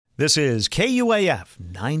This is KUAF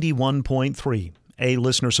 91.3, a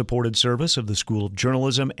listener-supported service of the School of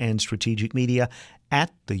Journalism and Strategic Media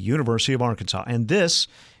at the University of Arkansas. And this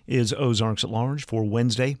is Ozarks at Large for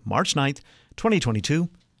Wednesday, March 9th, 2022.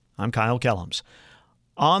 I'm Kyle Kellums.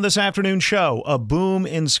 On this afternoon show, a boom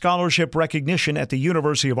in scholarship recognition at the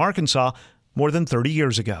University of Arkansas more than 30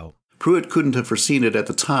 years ago. Pruitt couldn't have foreseen it at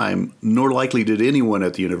the time, nor likely did anyone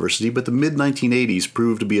at the university, but the mid-1980s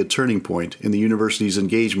proved to be a turning point in the university's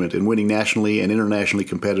engagement in winning nationally and internationally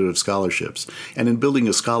competitive scholarships, and in building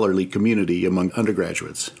a scholarly community among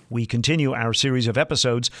undergraduates. We continue our series of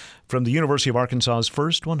episodes from the University of Arkansas's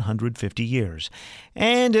first 150 years.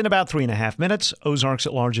 And in about 3.5 minutes, Ozarks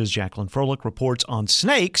at Large's Jacqueline Froelich reports on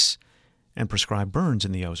snakes and prescribed burns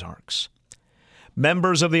in the Ozarks.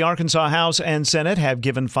 Members of the Arkansas House and Senate have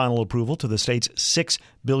given final approval to the state's $6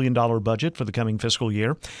 billion budget for the coming fiscal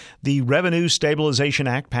year. The Revenue Stabilization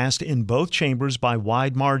Act passed in both chambers by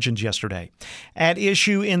wide margins yesterday. At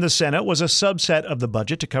issue in the Senate was a subset of the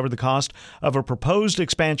budget to cover the cost of a proposed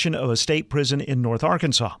expansion of a state prison in North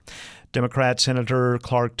Arkansas. Democrat Senator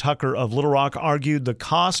Clark Tucker of Little Rock argued the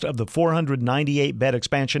cost of the 498-bed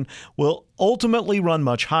expansion will ultimately run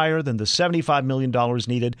much higher than the $75 million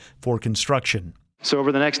needed for construction. So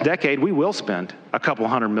over the next decade, we will spend a couple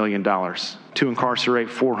 $100 million to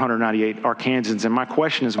incarcerate 498 Arkansans. And my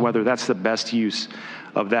question is whether that's the best use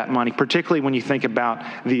of that money, particularly when you think about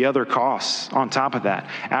the other costs on top of that.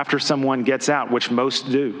 After someone gets out, which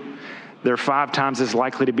most do, they're 5 times as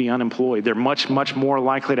likely to be unemployed. They're much, much more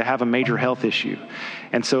likely to have a major health issue.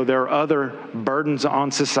 And so there are other burdens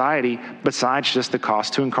on society besides just the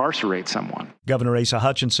cost to incarcerate someone. Governor Asa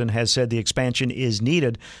Hutchinson has said the expansion is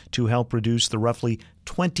needed to help reduce the roughly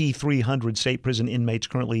 2,300 state prison inmates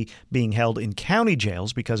currently being held in county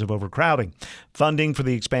jails because of overcrowding. Funding for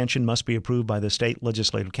the expansion must be approved by the State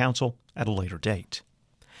Legislative Council at a later date.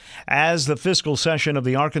 As the fiscal session of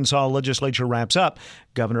the Arkansas legislature wraps up,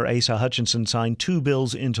 Governor Asa Hutchinson signed 2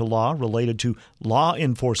 bills into law related to law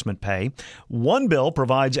enforcement pay. One bill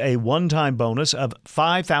provides a one-time bonus of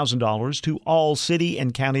 $5,000 to all city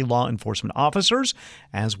and county law enforcement officers,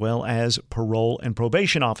 as well as parole and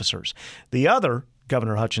probation officers. The other,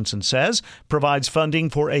 Governor Hutchinson says, provides funding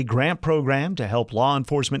for a grant program to help law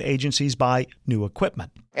enforcement agencies buy new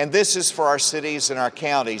equipment. And this is for our cities and our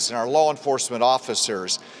counties and our law enforcement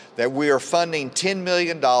officers, that we are funding $10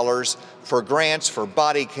 million for grants for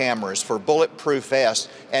body cameras, for bulletproof vests,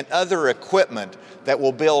 and other equipment that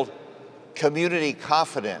will build community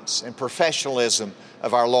confidence and professionalism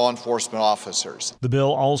of our law enforcement officers. The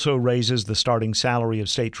bill also raises the starting salary of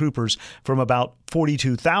state troopers from about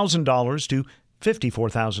 $42,000 to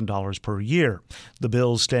 $54,000 per year. The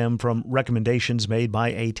bills stem from recommendations made by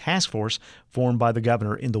a task force formed by the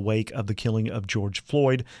governor in the wake of the killing of George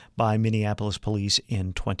Floyd by Minneapolis police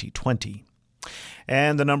in 2020.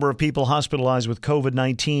 And the number of people hospitalized with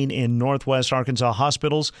COVID-19 in Northwest Arkansas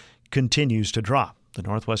hospitals continues to drop. The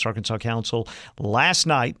Northwest Arkansas Council last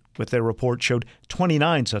night, with their report, showed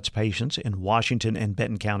 29 such patients in Washington and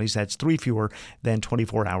Benton counties. That's 3 fewer than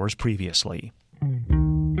 24 hours previously.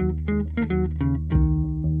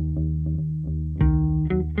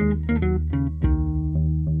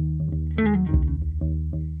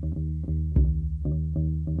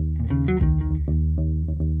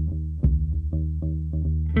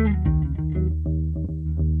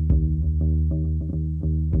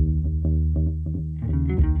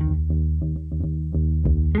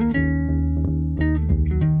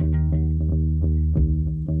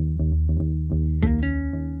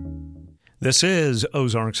 This is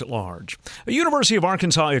Ozarks at Large. A University of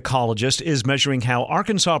Arkansas ecologist is measuring how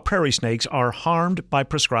Arkansas prairie snakes are harmed by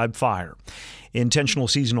prescribed fire. Intentional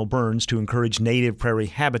seasonal burns to encourage native prairie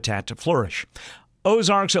habitat to flourish.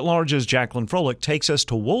 Ozarks at Large's Jacqueline Froelich takes us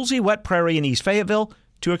to Woolsey Wet Prairie in East Fayetteville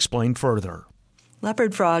to explain further.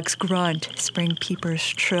 Leopard frogs grunt, spring peepers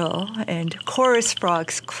trill, and chorus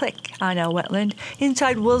frogs click on a wetland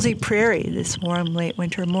inside Woolsey Prairie this warm late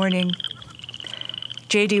winter morning.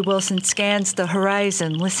 J.D. Wilson scans the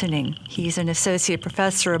horizon, listening. He's an associate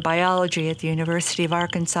professor of biology at the University of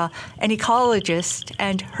Arkansas, an ecologist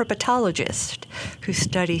and herpetologist who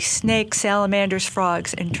studies snakes, salamanders,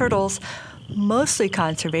 frogs, and turtles, mostly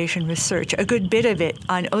conservation research, a good bit of it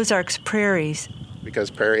on Ozark's prairies.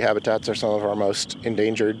 Because prairie habitats are some of our most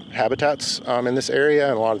endangered habitats in this area,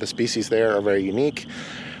 and a lot of the species there are very unique.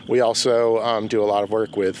 We also do a lot of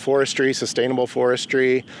work with forestry, sustainable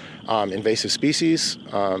forestry, invasive species.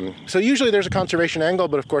 So usually there's a conservation angle,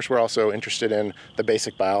 but of course we're also interested in the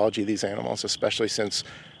basic biology of these animals, especially since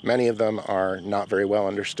many of them are not very well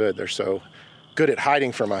understood. They're so good at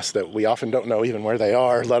hiding from us that we often don't know even where they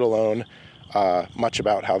are, let alone much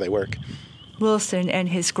about how they work. Wilson and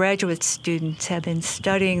his graduate students have been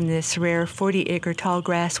studying this rare 40-acre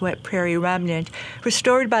tallgrass wet prairie remnant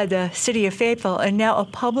restored by the City of Fayetteville and now a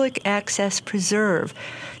public access preserve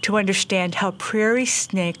to understand how prairie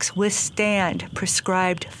snakes withstand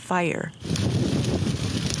prescribed fire.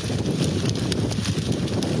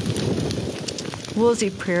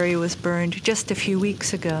 Woolsey Prairie was burned just a few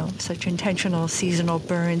weeks ago. Such intentional seasonal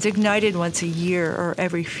burns, ignited once a year or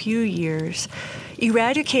every few years,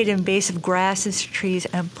 eradicate invasive grasses, trees,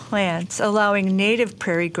 and plants, allowing native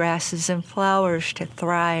prairie grasses and flowers to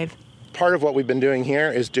thrive. Part of what we've been doing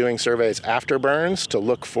here is doing surveys after burns to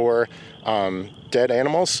look for dead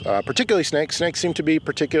animals, particularly snakes. Snakes seem to be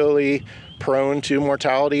particularly prone to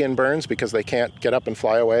mortality in burns because they can't get up and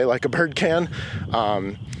fly away like a bird can.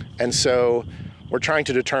 And so we're trying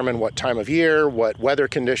to determine what time of year, what weather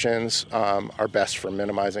conditions are best for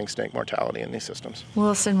minimizing snake mortality in these systems.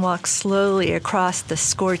 Wilson walks slowly across the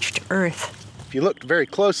scorched earth. If you look very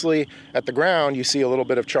closely at the ground, you see a little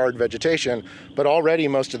bit of charred vegetation, but already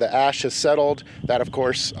most of the ash has settled. That, of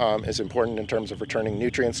course, is important in terms of returning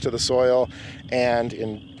nutrients to the soil. And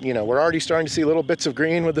we're already starting to see little bits of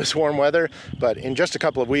green with this warm weather, but in just a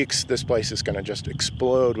couple of weeks, this place is going to just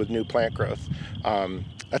explode with new plant growth.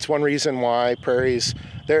 That's one reason why prairies,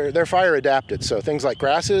 they're fire adapted. So things like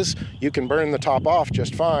grasses, you can burn the top off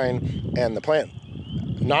just fine, and the plant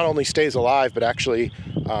not only stays alive, but actually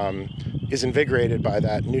is invigorated by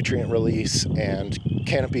that nutrient release and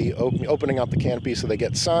canopy, opening up the canopy so they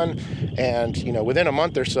get sun. And, within a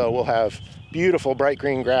month or so, we'll have beautiful bright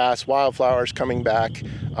green grass, wildflowers coming back.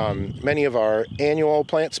 Many of our annual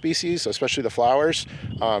plant species, especially the flowers,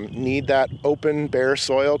 need that open, bare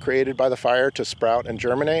soil created by the fire to sprout and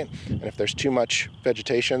germinate. And if there's too much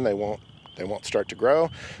vegetation, they won't start to grow.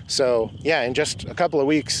 So, in just a couple of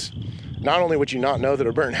weeks, not only would you not know that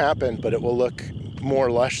a burn happened, but it will look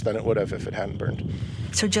more lush than it would have if it hadn't burned.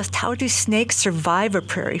 So just how do snakes survive a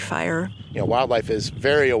prairie fire? Wildlife is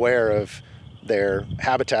very aware of their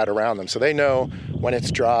habitat around them. So they know when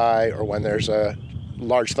it's dry or when there's a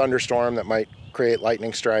large thunderstorm that might create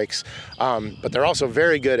lightning strikes. But they're also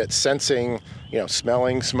very good at sensing,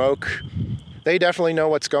 smelling smoke. They definitely know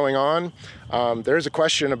what's going on. There's a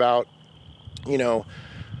question about,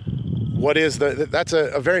 that's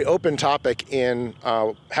a very open topic in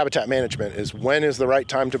habitat management, is when is the right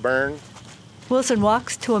time to burn? Wilson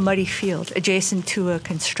walks to a muddy field adjacent to a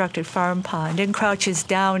constructed farm pond and crouches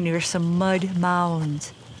down near some mud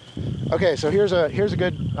mounds. Okay, so here's a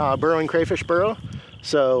good burrowing crayfish burrow.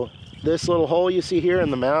 So this little hole you see here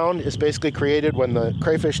in the mound is basically created when the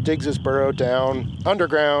crayfish digs his burrow down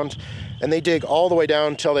underground, and they dig all the way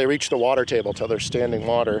down till they reach the water table, till there's standing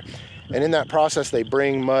water. And in that process, they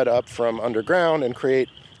bring mud up from underground and create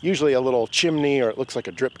usually a little chimney, or it looks like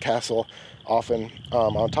a drip castle often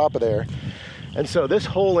on top of there. And so this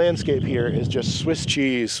whole landscape here is just Swiss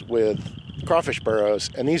cheese with crawfish burrows,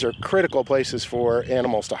 and these are critical places for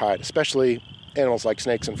animals to hide, especially animals like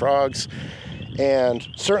snakes and frogs. And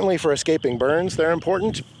certainly for escaping burns, they're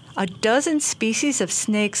important. 12 species of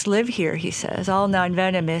snakes live here, he says, all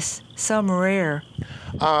non-venomous, some rare.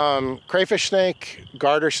 Crayfish snake,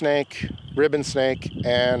 garter snake, ribbon snake,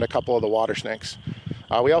 and a couple of the water snakes.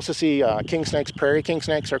 We also see king snakes. Prairie king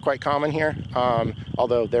snakes are quite common here,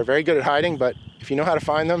 although they're very good at hiding, but if you know how to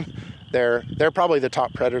find them, they're probably the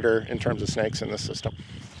top predator in terms of snakes in this system.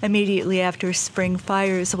 Immediately after spring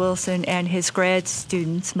fires, Wilson and his grad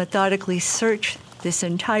students methodically search this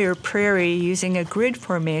entire prairie using a grid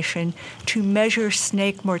formation to measure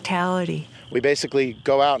snake mortality. We basically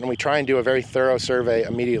go out and we try and do a very thorough survey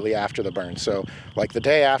immediately after the burn. So like the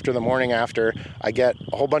day after, the morning after, I get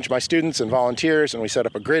a whole bunch of my students and volunteers, and we set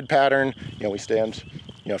up a grid pattern. We stand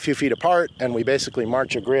a few feet apart, and we basically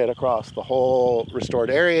march a grid across the whole restored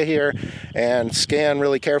area here and scan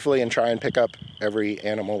really carefully and try and pick up every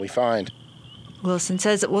animal we find. Wilson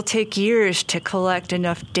says it will take years to collect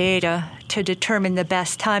enough data to determine the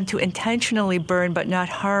best time to intentionally burn but not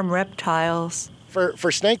harm reptiles.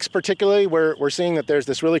 For snakes particularly, we're seeing that there's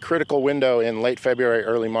this really critical window in late February,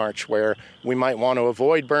 early March, where we might want to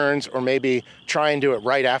avoid burns or maybe try and do it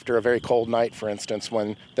right after a very cold night, for instance,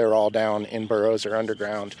 when they're all down in burrows or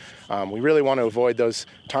underground. We really want to avoid those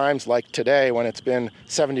times like today when it's been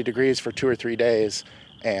 70 degrees for 2 or 3 days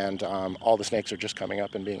and all the snakes are just coming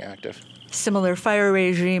up and being active. Similar fire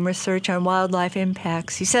regime research on wildlife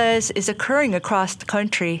impacts, he says, is occurring across the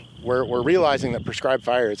country. We're realizing that prescribed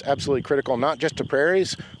fire is absolutely critical, not just to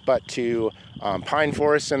prairies, but to pine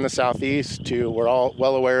forests in the southeast. We're all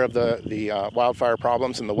well aware of the wildfire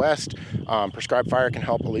problems in the west. Prescribed fire can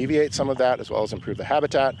help alleviate some of that, as well as improve the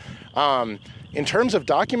habitat. In terms of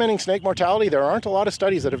documenting snake mortality, there aren't a lot of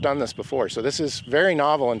studies that have done this before. So this is very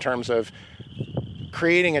novel in terms of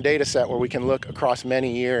creating a data set where we can look across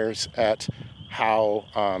many years at how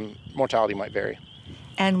mortality might vary.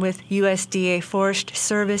 And with USDA Forest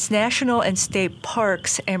Service, national and state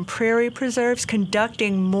parks, and prairie preserves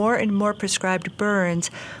conducting more and more prescribed burns,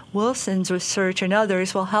 Wilson's research and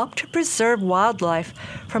others will help to preserve wildlife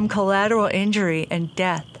from collateral injury and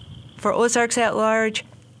death. For Ozarks at Large,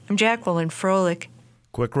 I'm Jacqueline Froelich.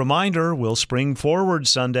 Quick reminder, we'll spring forward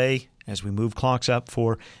Sunday as we move clocks up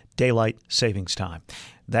for daylight savings time.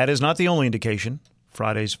 That is not the only indication.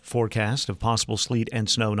 Friday's forecast of possible sleet and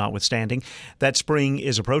snow notwithstanding, that spring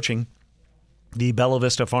is approaching. The Bella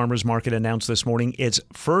Vista Farmers Market announced this morning its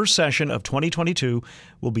first session of 2022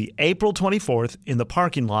 will be April 24th in the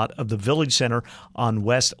parking lot of the Village Center on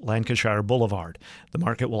West Lancashire Boulevard. The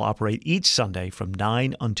market will operate each Sunday from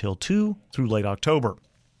 9 until 2 through late October.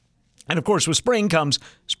 And of course, with spring comes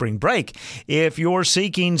spring break. If you're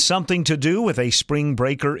seeking something to do with a spring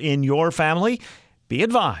breaker in your family, be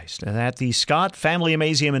advised that the Scott Family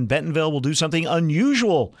Amazeum in Bentonville will do something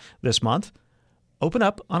unusual this month. Open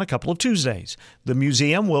up on a couple of Tuesdays. The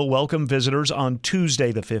museum will welcome visitors on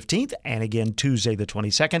Tuesday the 15th and again Tuesday the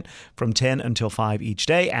 22nd from 10 until 5 each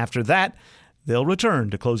day. After that, they'll return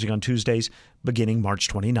to closing on Tuesdays beginning March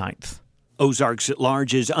 29th. Ozarks at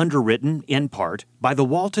Large is underwritten, in part, by the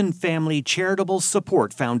Walton Family Charitable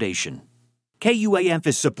Support Foundation. KUAF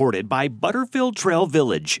is supported by Butterfield Trail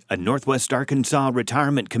Village, a Northwest Arkansas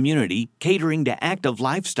retirement community catering to active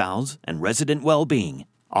lifestyles and resident well-being,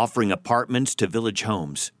 offering apartments to village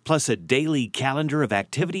homes, plus a daily calendar of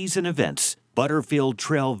activities and events.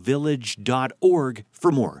 ButterfieldTrailVillage.org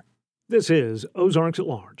for more. This is Ozarks at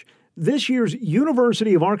Large. This year's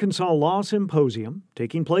University of Arkansas Law Symposium,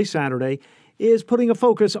 taking place Saturday, is putting a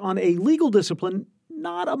focus on a legal discipline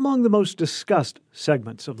not among the most discussed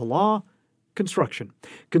segments of the law, construction.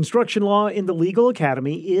 Construction law in the Legal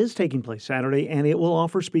Academy is taking place Saturday, and it will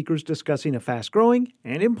offer speakers discussing a fast-growing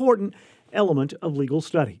and important element of legal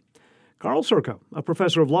study. Carl Serco, a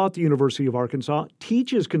professor of law at the University of Arkansas,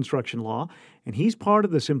 teaches construction law, and he's part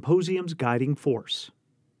of the symposium's guiding force.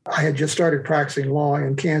 I had just started practicing law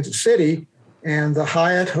in Kansas City, and the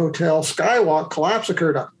Hyatt Hotel Skywalk collapse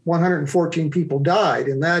occurred. 114 people died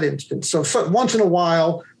in that instance. So once in a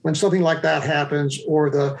while, when something like that happens, or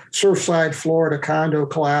the Surfside, Florida condo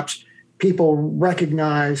collapse, people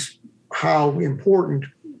recognize how important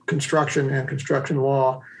construction and construction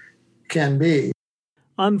law can be.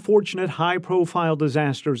 Unfortunate high-profile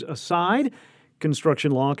disasters aside,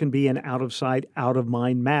 construction law can be an out-of-sight,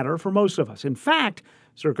 out-of-mind matter for most of us. In fact,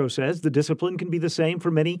 Serco says the discipline can be the same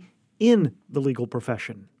for many in the legal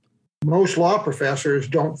profession. Most law professors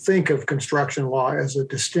don't think of construction law as a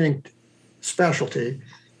distinct specialty,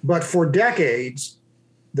 but for decades,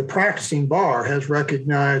 the practicing bar has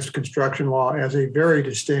recognized construction law as a very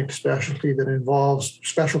distinct specialty that involves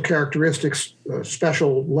special characteristics,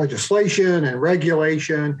 special legislation and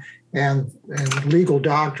regulation and legal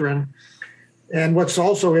doctrine. And what's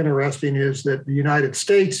also interesting is that the United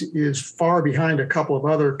States is far behind a couple of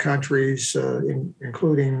other countries,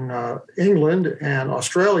 including England and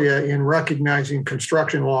Australia, in recognizing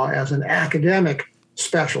construction law as an academic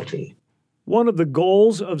specialty. One of the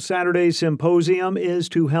goals of Saturday's symposium is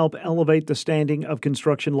to help elevate the standing of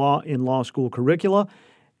construction law in law school curricula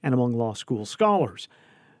and among law school scholars.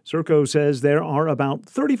 Serco says there are about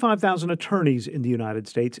 35,000 attorneys in the United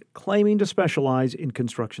States claiming to specialize in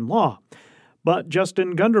construction law. But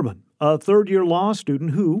Justin Gunderman, a third-year law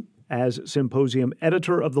student who, as symposium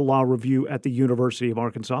editor of the Law Review at the University of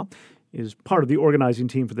Arkansas, is part of the organizing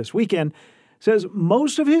team for this weekend, says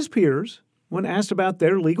most of his peers, when asked about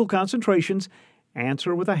their legal concentrations,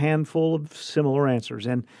 answer with a handful of similar answers.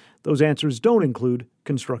 And those answers don't include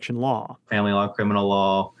construction law. Family law, criminal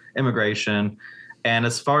law, immigration. And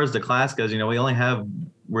as far as the class goes, we only have,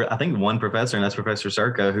 I think, one professor, and that's Professor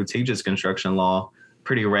Serco, who teaches construction law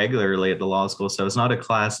pretty regularly at the law school. So it's not a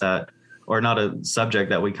class or not a subject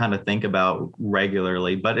that we kind of think about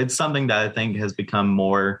regularly, but it's something that I think has become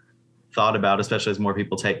more thought about, especially as more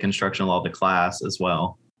people take construction law to class as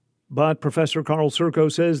well. But Professor Carl Serko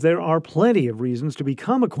says there are plenty of reasons to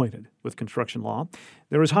become acquainted with construction law.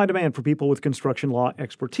 There is high demand for people with construction law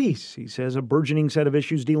expertise. He says a burgeoning set of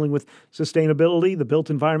issues dealing with sustainability, the built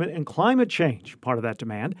environment, and climate change part of that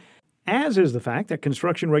demand, as is the fact that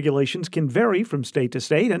construction regulations can vary from state to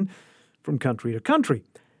state and from country to country.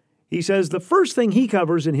 He says the first thing he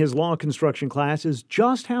covers in his law construction class is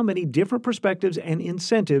just how many different perspectives and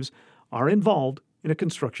incentives are involved in a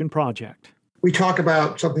construction project. We talk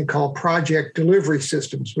about something called project delivery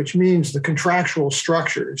systems, which means the contractual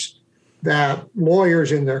structures that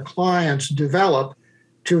lawyers and their clients develop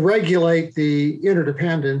to regulate the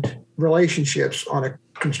interdependent relationships on a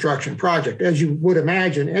construction project. As you would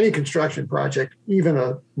imagine, any construction project, even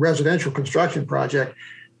a residential construction project,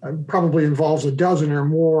 probably involves a dozen or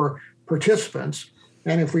more participants.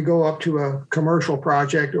 And if we go up to a commercial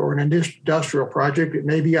project or an industrial project, it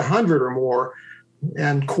may be 100 or more.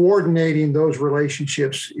 And coordinating those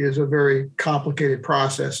relationships is a very complicated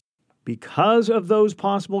process. Because of those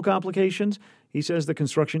possible complications, he says the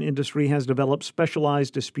construction industry has developed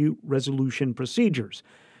specialized dispute resolution procedures.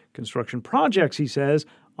 Construction projects, he says,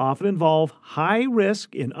 often involve high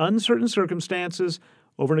risk in uncertain circumstances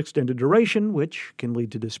over an extended duration, which can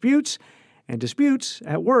lead to disputes, and disputes,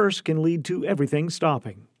 at worst, can lead to everything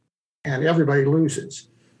stopping. And everybody loses.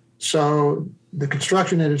 So the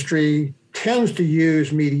construction industry tends to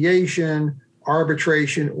use mediation,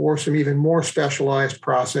 arbitration, or some even more specialized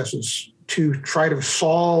processes to try to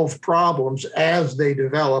solve problems as they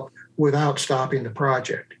develop without stopping the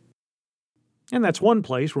project. And that's one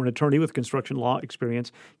place where an attorney with construction law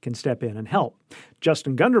experience can step in and help.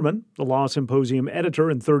 Justin Gunderman, the Law Symposium editor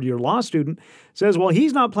and third-year law student, says while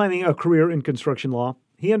he's not planning a career in construction law,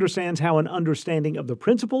 he understands how an understanding of the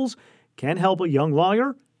principles can help a young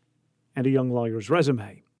lawyer and a young lawyer's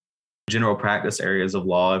resume. General practice areas of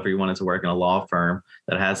law, if you wanted to work in a law firm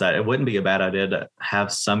that has that, it wouldn't be a bad idea to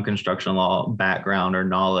have some construction law background or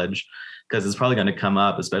knowledge, because it's probably going to come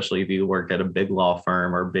up, especially if you work at a big law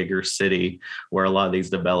firm or bigger city where a lot of these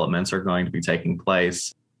developments are going to be taking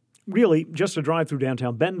place. Really, just a drive through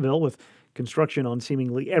downtown Bentonville with construction on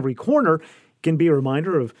seemingly every corner can be a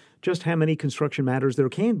reminder of just how many construction matters there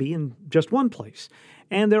can be in just one place.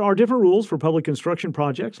 And there are different rules for public construction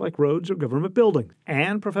projects like roads or government buildings.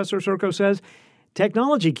 And Professor Serko says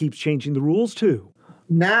technology keeps changing the rules too.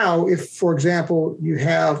 Now, if, for example, you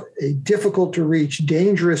have a difficult-to-reach,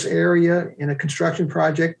 dangerous area in a construction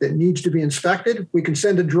project that needs to be inspected, we can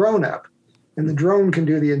send a drone up, and the drone can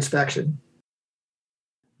do the inspection.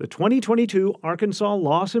 The 2022 Arkansas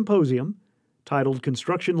Law Symposium, titled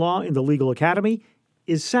Construction Law in the Legal Academy,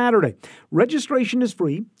 is Saturday. Registration is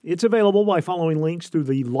free. It's available by following links through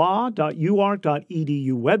the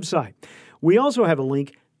law.uark.edu website. We also have a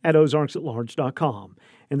link at ozarksatlarge.com.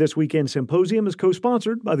 And this weekend's symposium is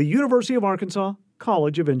co-sponsored by the University of Arkansas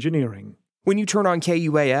College of Engineering. When you turn on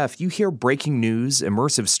KUAF, you hear breaking news,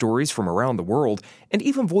 immersive stories from around the world, and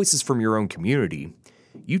even voices from your own community.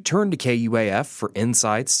 You turn to KUAF for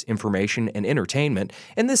insights, information, and entertainment,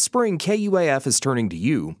 and this spring, KUAF is turning to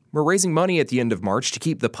you. We're raising money at the end of March to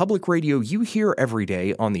keep the public radio you hear every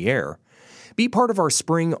day on the air. Be part of our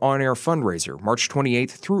spring on-air fundraiser, March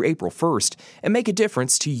 28th through April 1st, and make a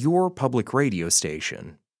difference to your public radio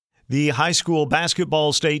station. The high school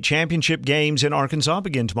basketball state championship games in Arkansas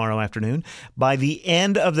begin tomorrow afternoon. By the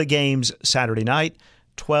end of the games Saturday night,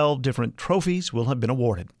 12 different trophies will have been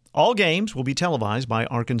awarded. All games will be televised by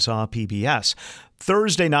Arkansas PBS.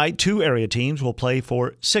 Thursday night, 2 area teams will play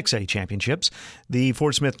for 6A championships. The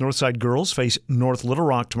Fort Smith Northside girls face North Little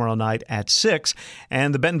Rock tomorrow night at 6,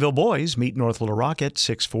 and the Bentonville boys meet North Little Rock at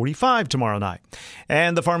 6:45 tomorrow night.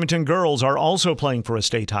 And the Farmington girls are also playing for a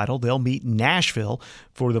state title. They'll meet Nashville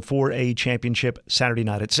for the 4A championship Saturday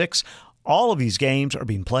night at 6. All of these games are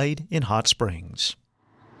being played in Hot Springs.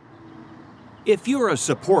 If you're a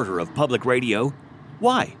supporter of public radio,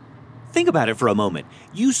 why? Think about it for a moment.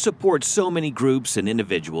 You support so many groups and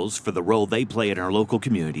individuals for the role they play in our local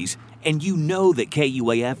communities, and you know that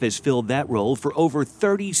KUAF has filled that role for over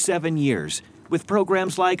 37 years with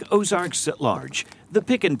programs like Ozarks at Large, The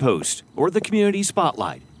Pick and Post, or the Community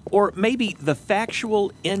Spotlight, or maybe the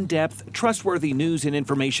factual, in-depth, trustworthy news and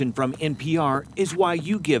information from NPR is why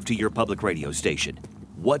you give to your public radio station.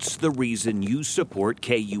 What's the reason you support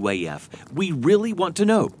KUAF? We really want to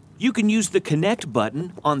know. You can use the Connect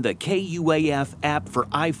button on the KUAF app for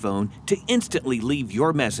iPhone to instantly leave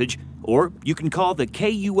your message, or you can call the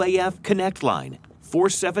KUAF Connect line,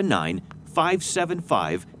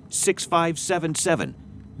 479-575-6577.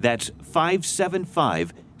 That's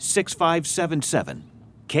 575-6577.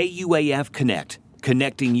 KUAF Connect,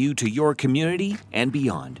 connecting you to your community and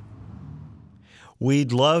beyond.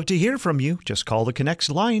 We'd love to hear from you. Just call the Connect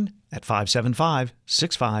line at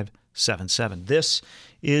 575-6577. This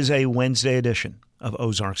is a Wednesday edition of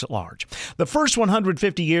Ozarks at Large. The first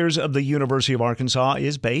 150 years of the University of Arkansas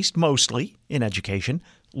is based mostly in education,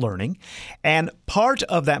 learning, and part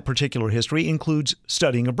of that particular history includes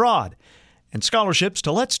studying abroad and scholarships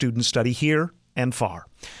to let students study here and far.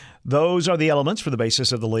 Those are the elements for the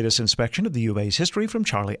basis of the latest inspection of the U of A's history from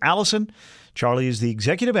Charlie Allison. Charlie is the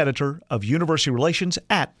executive editor of University Relations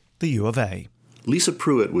at the U of A. Lisa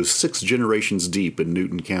Pruitt was 6 generations deep in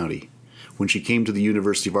Newton County when she came to the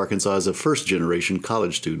University of Arkansas as a first-generation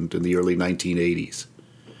college student in the early 1980s.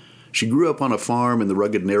 She grew up on a farm in the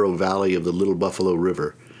rugged, narrow valley of the Little Buffalo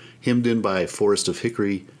River, hemmed in by a forest of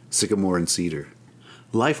hickory, sycamore, and cedar.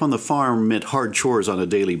 Life on the farm meant hard chores on a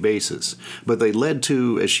daily basis, but they led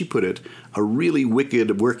to, as she put it, a really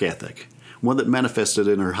wicked work ethic, one that manifested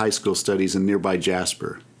in her high school studies in nearby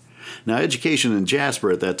Jasper. Now, education in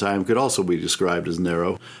Jasper at that time could also be described as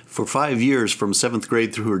narrow. For 5 years, from 7th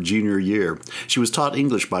grade through her junior year, she was taught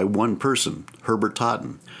English by one person, Herbert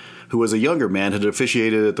Totten, who as a younger man had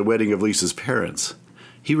officiated at the wedding of Lisa's parents.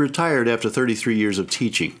 He retired after 33 years of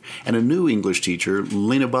teaching, and a new English teacher,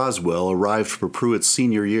 Lena Boswell, arrived for Pruitt's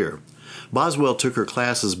senior year. Boswell took her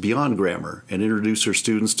classes beyond grammar and introduced her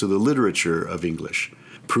students to the literature of English.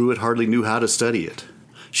 Pruitt hardly knew how to study it.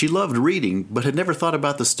 She loved reading, but had never thought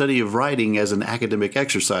about the study of writing as an academic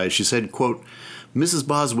exercise. She said, quote, "Mrs.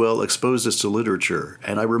 Boswell exposed us to literature,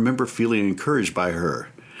 and I remember feeling encouraged by her.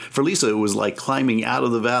 For Lisa, it was like climbing out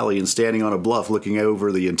of the valley and standing on a bluff looking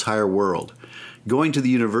over the entire world. Going to the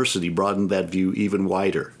university broadened that view even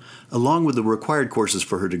wider. Along with the required courses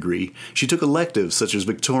for her degree, she took electives such as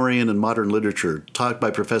Victorian and modern literature, taught by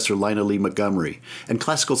Professor Lina Lee Montgomery, and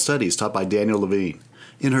classical studies taught by Daniel Levine.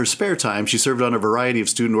 In her spare time, she served on a variety of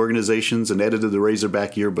student organizations and edited the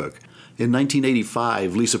Razorback Yearbook. In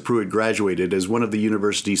 1985, Lisa Pruitt graduated as one of the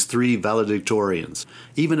university's 3 valedictorians.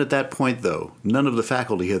 Even at that point, though, none of the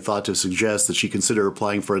faculty had thought to suggest that she consider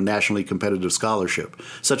applying for a nationally competitive scholarship,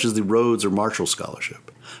 such as the Rhodes or Marshall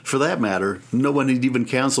Scholarship. For that matter, no one had even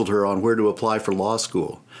counseled her on where to apply for law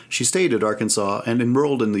school. She stayed at Arkansas and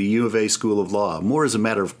enrolled in the U of A School of Law, more as a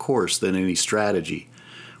matter of course than any strategy.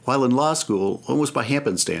 While in law school, almost by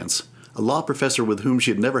happenstance, a law professor with whom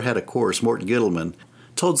she had never had a course, Morton Gittleman,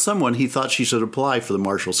 told someone he thought she should apply for the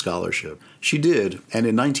Marshall Scholarship. She did, and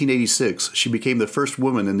in 1986, she became the first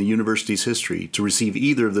woman in the university's history to receive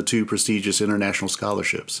either of the 2 prestigious international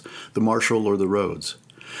scholarships, the Marshall or the Rhodes.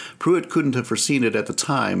 Pruitt couldn't have foreseen it at the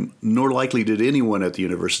time, nor likely did anyone at the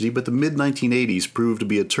university, but the mid-1980s proved to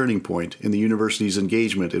be a turning point in the university's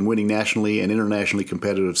engagement in winning nationally and internationally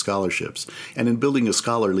competitive scholarships, and in building a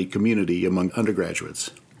scholarly community among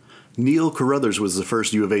undergraduates. Neil Carruthers was the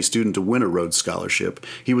first U of A student to win a Rhodes Scholarship.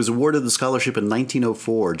 He was awarded the scholarship in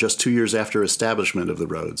 1904, just 2 years after establishment of the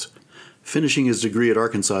Rhodes. Finishing his degree at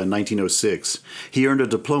Arkansas in 1906, he earned a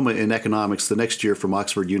diploma in economics the next year from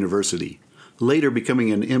Oxford University, later becoming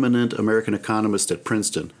an eminent American economist at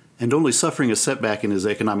Princeton, and only suffering a setback in his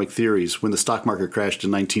economic theories when the stock market crashed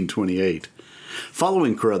in 1928.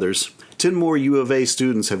 Following Carruthers, 10 more U of A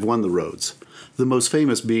students have won the Rhodes, the most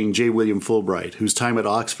famous being J. William Fulbright, whose time at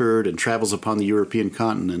Oxford and travels upon the European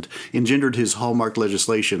continent engendered his hallmark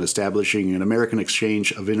legislation establishing an American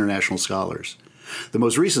exchange of international scholars. The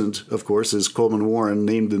most recent, of course, is Coleman Warren,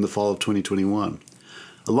 named in the fall of 2021.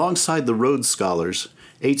 Alongside the Rhodes Scholars,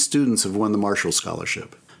 8 students have won the Marshall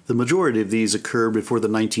Scholarship. The majority of these occurred before the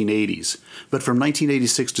 1980s, but from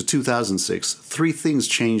 1986 to 2006, 3 things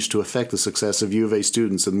changed to affect the success of U of A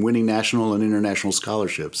students in winning national and international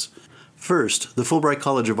scholarships. First, the Fulbright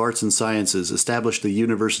College of Arts and Sciences established the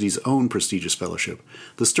university's own prestigious fellowship,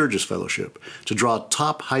 the Sturgis Fellowship, to draw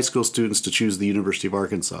top high school students to choose the University of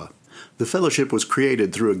Arkansas. The fellowship was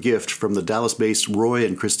created through a gift from the Dallas-based Roy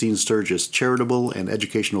and Christine Sturgis Charitable and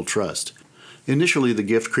Educational Trust. Initially, the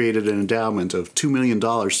gift created an endowment of $2 million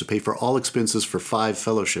to pay for all expenses for 5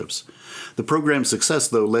 fellowships. The program's success,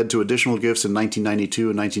 though, led to additional gifts in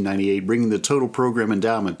 1992 and 1998, bringing the total program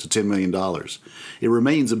endowment to $10 million. It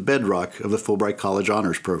remains a bedrock of the Fulbright College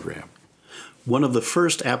Honors Program. One of the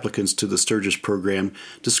first applicants to the Sturgis program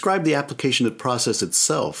described the application process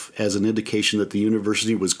itself as an indication that the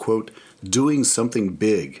university was, quote, doing something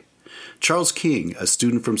big. Charles King, a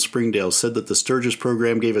student from Springdale, said that the Sturgis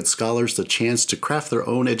program gave its scholars the chance to craft their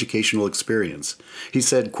own educational experience. He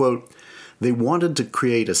said, quote, they wanted to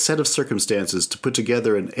create a set of circumstances to put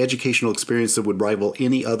together an educational experience that would rival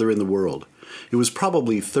any other in the world. It was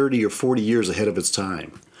probably 30 or 40 years ahead of its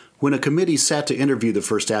time. When a committee sat to interview the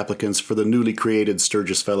first applicants for the newly created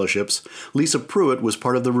Sturgis Fellowships, Lisa Pruitt was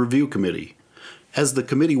part of the review committee. As the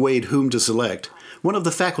committee weighed whom to select, One of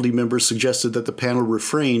the faculty members suggested that the panel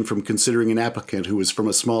refrain from considering an applicant who was from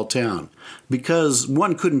a small town, because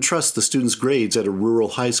one couldn't trust the students' grades at a rural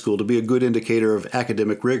high school to be a good indicator of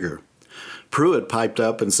academic rigor. Pruitt piped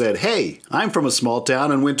up and said, "Hey, I'm from a small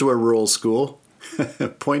town and went to a rural school."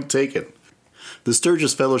 Point taken. The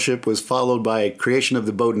Sturgis Fellowship was followed by a creation of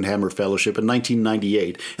the Bodenhammer Fellowship in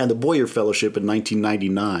 1998 and the Boyer Fellowship in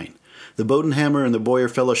 1999. The Bodenhammer and the Boyer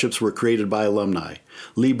Fellowships were created by alumni.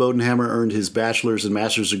 Lee Bodenhammer earned his bachelor's and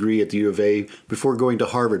master's degree at the U of A before going to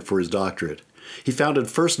Harvard for his doctorate. He founded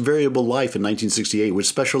First Variable Life in 1968, which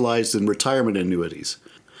specialized in retirement annuities.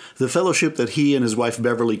 The fellowship that he and his wife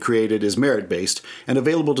Beverly created is merit-based and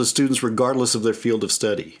available to students regardless of their field of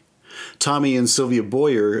study. Tommy and Sylvia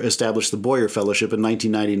Boyer established the Boyer Fellowship in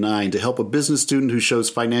 1999 to help a business student who shows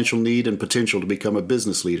financial need and potential to become a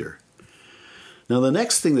business leader. Now, the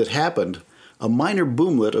next thing that happened, a minor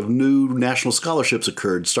boomlet of new national scholarships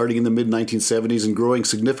occurred starting in the mid-1970s and growing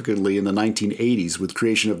significantly in the 1980s with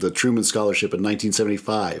creation of the Truman Scholarship in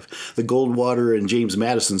 1975, the Goldwater and James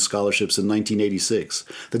Madison Scholarships in 1986,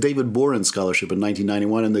 the David Boren Scholarship in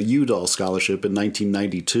 1991, and the Udall Scholarship in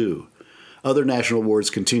 1992. Other national awards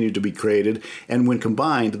continued to be created, and when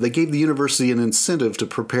combined, they gave the university an incentive to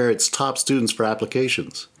prepare its top students for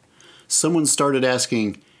applications. Someone started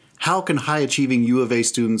asking, how can high-achieving U of A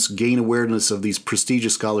students gain awareness of these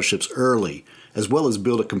prestigious scholarships early, as well as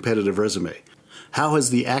build a competitive resume? How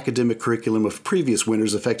has the academic curriculum of previous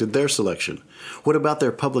winners affected their selection? What about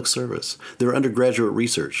their public service, their undergraduate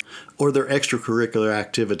research, or their extracurricular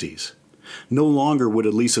activities? No longer would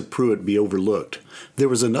Elisa Pruitt be overlooked. There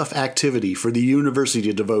was enough activity for the university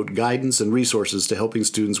to devote guidance and resources to helping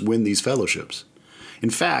students win these fellowships.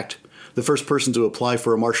 In fact, the first person to apply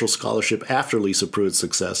for a Marshall Scholarship after Lisa Pruitt's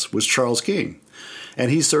success was Charles King.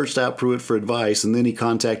 And he searched out Pruitt for advice, and then he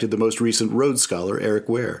contacted the most recent Rhodes Scholar, Eric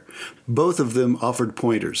Ware. Both of them offered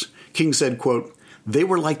pointers. King said, quote, "They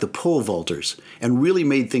were like the pole vaulters and really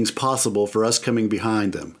made things possible for us coming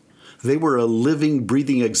behind them. They were a living,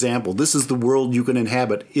 breathing example. This is the world you can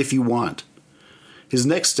inhabit if you want." His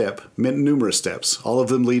next step meant numerous steps, all of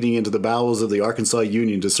them leading into the bowels of the Arkansas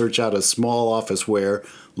Union to search out a small office where,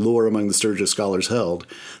 lore among the Sturgis scholars held,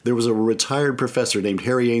 there was a retired professor named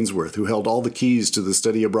Harry Ainsworth who held all the keys to the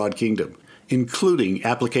study abroad kingdom, including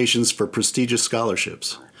applications for prestigious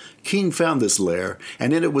scholarships. King found this lair,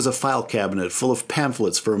 and in it was a file cabinet full of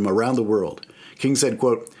pamphlets from around the world. King said,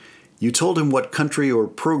 quote, "You told him what country or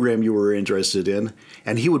program you were interested in,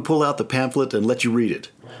 and he would pull out the pamphlet and let you read it.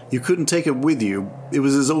 You couldn't take it with you. It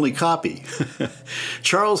was his only copy."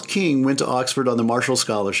 Charles King went to Oxford on the Marshall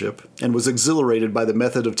Scholarship and was exhilarated by the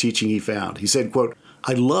method of teaching he found. He said, quote,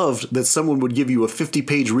 "I loved that someone would give you a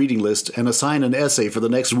 50-page reading list and assign an essay for the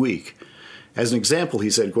next week. As an example," he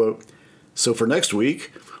said, quote, "So for next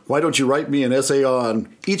week, why don't you write me an essay on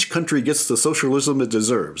each country gets the socialism it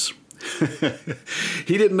deserves?"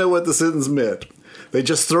 He didn't know what the sentence meant. "They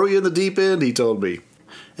just throw you in the deep end," he told me.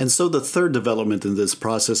 And so the third development in this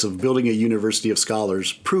process of building a university of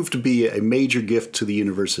scholars proved to be a major gift to the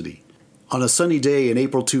university. On a sunny day in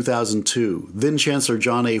April 2002, then-Chancellor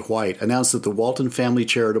John A. White announced that the Walton Family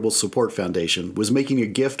Charitable Support Foundation was making a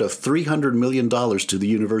gift of $300 million to the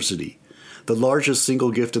university, the largest single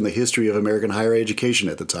gift in the history of American higher education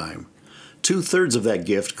at the time. 2/3 of that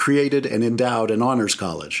gift created and endowed an honors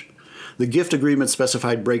college. The gift agreement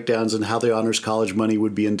specified breakdowns in how the honors college money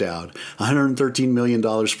would be endowed: $113 million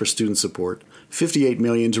for student support, $58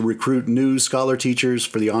 million to recruit new scholar teachers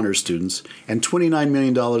for the honors students, and $29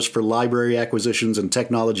 million for library acquisitions and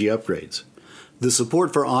technology upgrades. The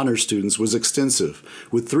support for honors students was extensive,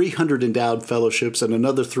 with 300 endowed fellowships and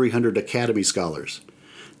another 300 academy scholars.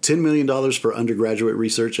 $10 million for undergraduate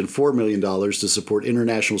research and $4 million to support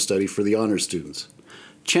international study for the honors students.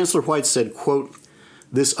 Chancellor White said, quote,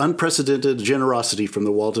 "This unprecedented generosity from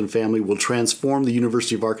the Walton family will transform the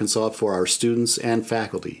University of Arkansas for our students and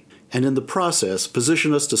faculty, and in the process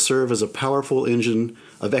position us to serve as a powerful engine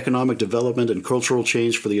of economic development and cultural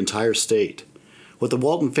change for the entire state. What the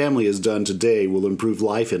Walton family has done today will improve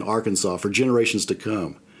life in Arkansas for generations to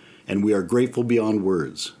come, and we are grateful beyond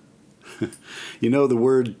words." You know, the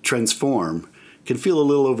word transform can feel a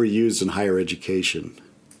little overused in higher education,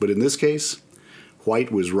 but in this case,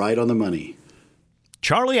 White was right on the money.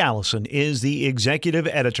 Charlie Allison is the executive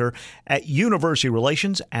editor at University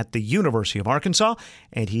Relations at the University of Arkansas,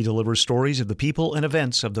 and he delivers stories of the people and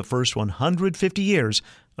events of the first 150 years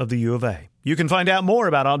of the U of A. You can find out more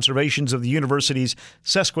about observations of the university's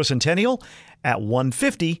sesquicentennial at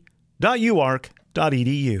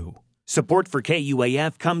 150.uark.edu. Support for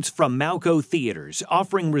KUAF comes from Malco Theaters,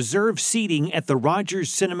 offering reserved seating at the Rogers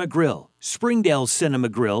Cinema Grill, Springdale Cinema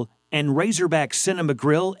Grill, and Razorback Cinema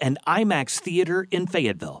Grill and IMAX Theater in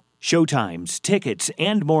Fayetteville. Showtimes, tickets,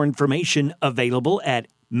 and more information available at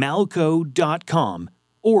malco.com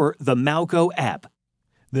or the Malco app.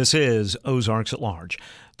 This is Ozarks at Large.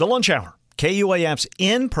 The Lunch Hour, KUAF's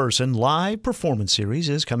in-person live performance series,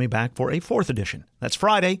 is coming back for a 4th edition. That's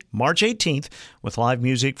Friday, March 18th, with live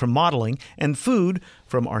music from Modeling and food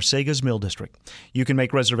from Arcega's Mill District. You can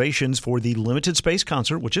make reservations for the limited space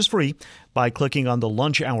concert, which is free, by clicking on the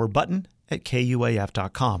Lunch Hour button at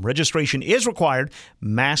KUAF.com. Registration is required.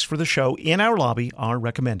 Masks for the show in our lobby are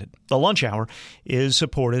recommended. The Lunch Hour is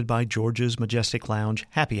supported by George's Majestic Lounge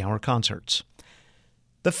Happy Hour Concerts.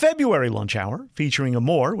 The February Lunch Hour, featuring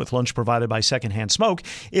Amore with lunch provided by Secondhand Smoke,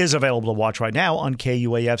 is available to watch right now on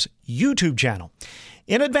KUAF's YouTube channel.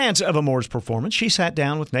 In advance of Amore's performance, she sat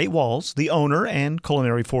down with Nate Walls, the owner and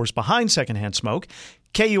culinary force behind Secondhand Smoke,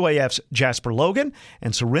 KUAF's Jasper Logan,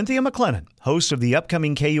 and Cerinthia McLennan, host of the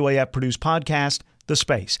upcoming KUAF-produced podcast, The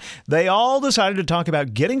Space. They all decided to talk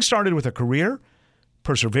about getting started with a career,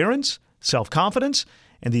 perseverance, self-confidence,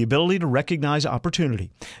 and the ability to recognize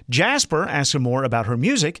opportunity. Jasper asked some more about her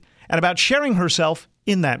music and about sharing herself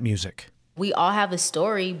in that music. We all have a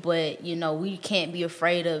story, but, we can't be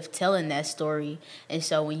afraid of telling that story. And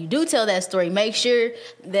so when you do tell that story, make sure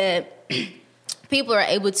that people are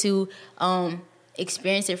able to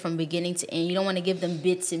experience it from beginning to end. You don't want to give them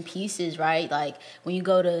bits and pieces, right? Like when you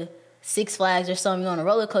go to Six Flags or something, you're on a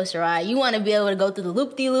roller coaster ride, you want to be able to go through the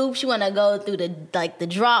loop-de-loops, you want to go through the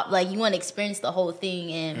drop, like you want to experience the whole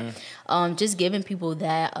thing. And just giving people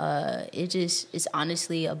that, it's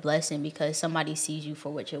honestly a blessing because somebody sees you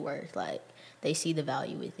for what you're worth. Like they see the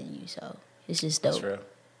value within you, so it's just dope. That's real.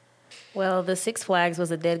 Well, the Six Flags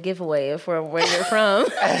was a dead giveaway for where you're from.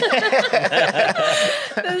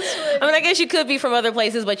 I guess you could be from other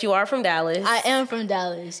places, but you are from Dallas. I am from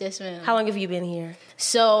Dallas, yes, ma'am. How long have you been here?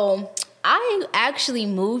 So I actually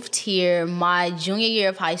moved here my junior year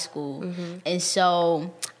of high school. Mm-hmm. And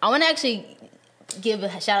so I want to actually give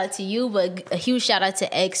a shout out to you, but a huge shout out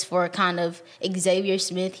to X for kind of Xavier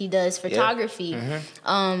Smith. He does photography. Yeah.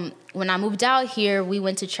 Mm-hmm. When I moved out here, we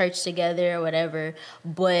went to church together or whatever,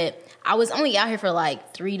 but I was only out here for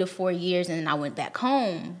like 3 to 4 years and then I went back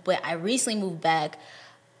home. But I recently moved back.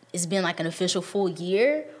 It's been like an official full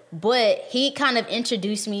year, but he kind of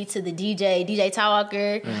introduced me to the DJ Ty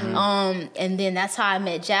Walker. Mm-hmm. And then that's how I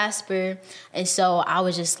met Jasper. And so I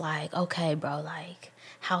was just like, okay, bro, like,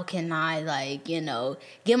 how can I,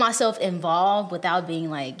 get myself involved without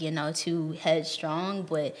being, too headstrong?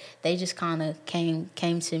 But they just kind of came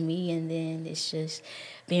to me, and then it's just,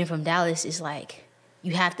 being from Dallas is like,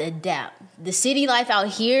 you have to adapt. The city life out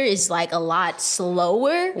here is, a lot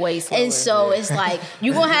slower. Way slower. And so it's like,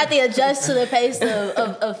 you're going to have to adjust to the pace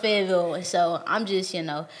of Fayetteville. And so I'm just,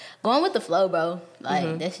 going with the flow, bro.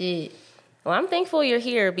 That's it. Well, I'm thankful you're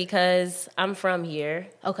here because I'm from here.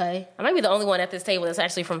 Okay. I might be the only one at this table that's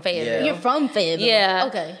actually from Fayetteville. Yeah. You're from Fayetteville? Yeah.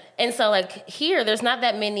 Okay. And so, here, there's not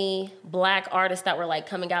that many black artists that were,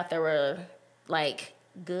 coming out that were,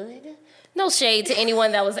 good. No shade to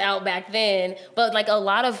anyone that was out back then. But, a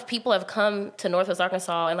lot of people have come to Northwest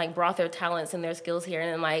Arkansas and, brought their talents and their skills here.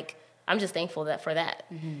 And, I'm just thankful for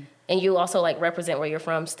that. Mm-hmm. And you also, represent where you're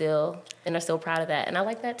from still and are still proud of that. And I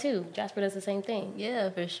like that, too. Jasper does the same thing. Yeah,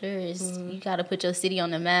 for sure. You got to put your city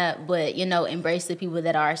on the map, but, embrace the people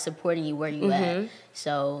that are supporting you where you at.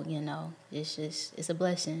 So, it's a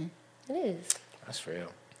blessing. It is. That's real.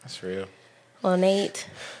 That's real. Well, Nate,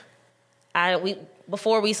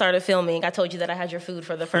 before we started filming, I told you that I had your food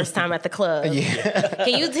for the first time at the club. Yeah.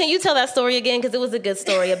 Can you tell that story again? Because it was a good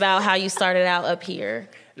story about how you started out up here.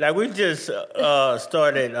 We just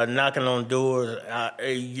started knocking on doors. I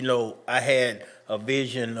had a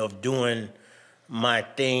vision of doing my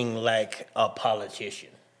thing like a politician.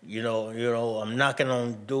 I'm knocking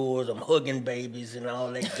on doors, I'm hugging babies and all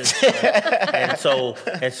that good stuff.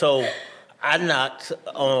 and so I knocked.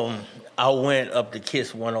 I went up to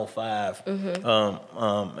Kiss 105,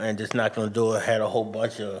 and just knocked on the door. Had a whole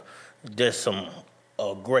bunch of some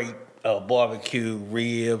great barbecue,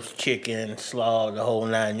 ribs, chicken, slaw, the whole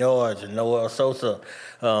 9 yards. And Noel Sosa,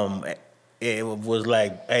 it was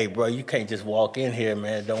like, hey, bro, you can't just walk in here,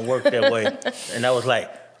 man. It don't work that way. And I was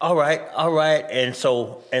like, all right. And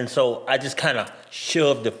so I just kind of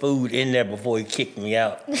shoved the food in there before he kicked me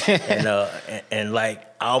out. And I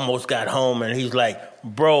almost got home, and he's like,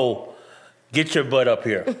 bro, get your butt up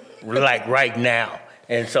here, right now.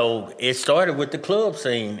 And so it started with the club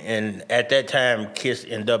scene. And at that time, KISS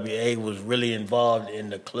NWA was really involved in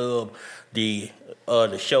the club, the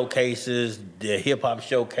showcases, the hip hop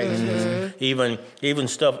showcases, even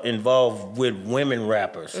stuff involved with women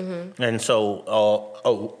rappers. And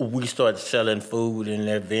so we started selling food and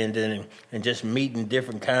their vending and just meeting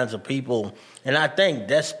different kinds of people. And I think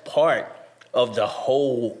that's part of the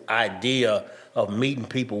whole idea of meeting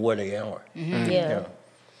people where they are. Yeah.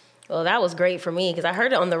 Well, that was great for me because I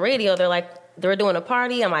heard it on the radio. They're like, they were doing a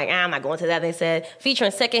party. I'm like, I'm not going to that. They said,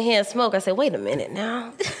 featuring secondhand smoke. I said, wait a minute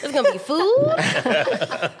now. There's going to be food?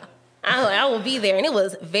 I will be there. And it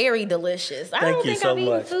was very delicious. I don't think I've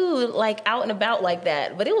eaten food like out and about like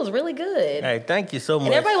that, but it was really good. Hey, thank you so much.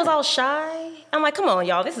 And everybody was all shy. I'm like, come on,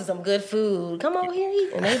 y'all. This is some good food. Come over here,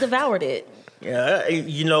 eat. And they devoured it. Yeah,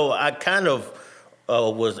 I kind of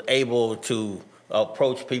was able to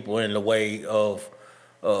approach people in the way of,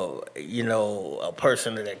 a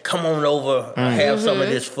person that come on over, have some of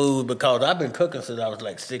this food, because I've been cooking since I was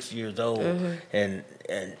like 6 years old, and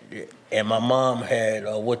my mom had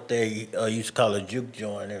what they used to call a juke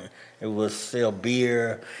joint, and it was sell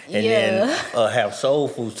beer and then have soul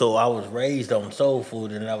food. So I was raised on soul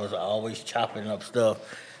food, and I was always chopping up stuff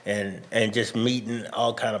and just meeting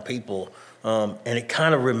all kind of people. And it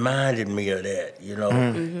kind of reminded me of that,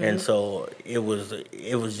 and so it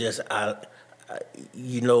was just, I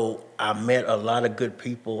met a lot of good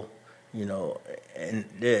people, and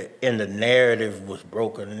the narrative was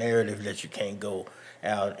broken, narrative that you can't go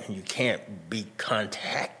out and you can't be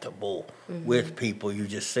contactable with people. You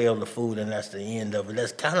just sell the food and that's the end of it.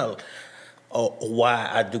 That's kind of why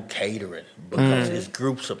I do catering, because it's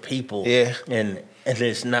groups of people, and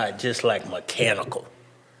it's not just like mechanical.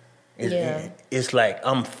 It's like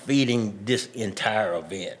I'm feeding this entire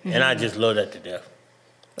event, and I just love that to death.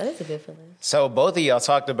 That is a good feeling. So both of y'all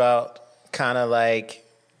talked about kind of like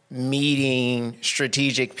meeting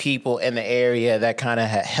strategic people in the area that kind of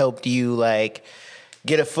helped you like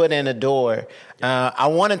get a foot in the door. I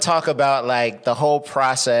want to talk about like the whole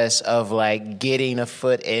process of like getting a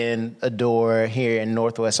foot in a door here in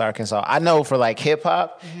Northwest Arkansas. I know for like hip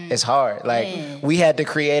hop, it's hard. Like we had to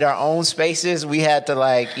create our own spaces. We had to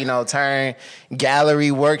like, turn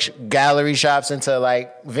gallery shops into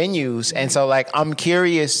like venues. And so like, I'm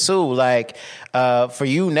curious too, like for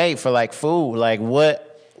you, Nate, for like food, like what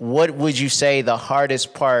would you say the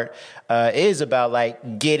hardest part is about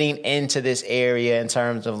like getting into this area in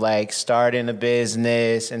terms of like starting a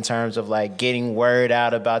business, in terms of like getting word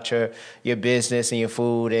out about your business and your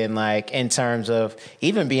food, and like in terms of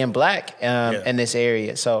even being black in this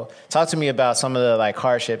area? So talk to me about some of the like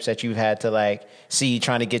hardships that you've had to like see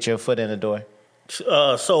trying to get your foot in the door.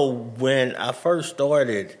 So when I first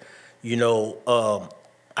started,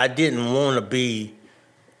 I didn't want to be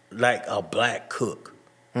like a black cook.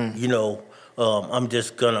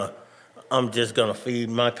 I'm just gonna feed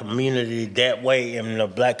my community that way. In the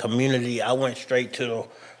black community, I went straight to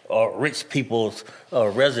the rich people's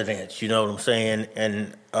residence. You know what I'm saying?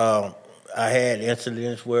 And I had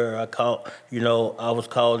incidents where I was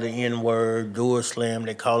called the N-word, door slam.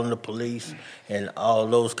 They calling the police and all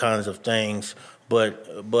those kinds of things.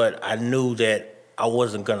 But I knew that I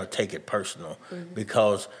wasn't gonna take it personal,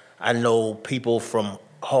 because I know people from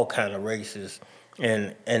all kind of races,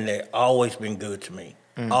 and they've always been good to me.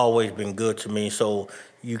 Always been good to me. So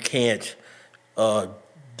you can't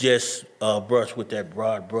just brush with that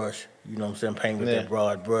broad brush. You know what I'm saying? Paint with that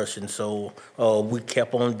broad brush. And so we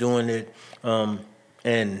kept on doing it. And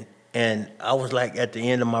I was like at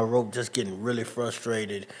the end of my rope, just getting really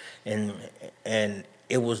frustrated. And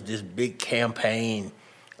it was this big campaign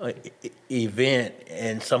event,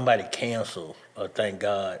 and somebody canceled, thank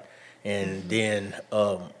God. And then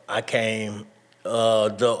I came.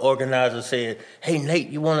 The organizer said, "Hey, Nate,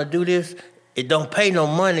 you want to do this? It don't pay no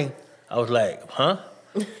money." I was like, "Huh?"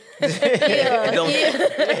 It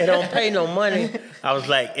don't pay no money. I was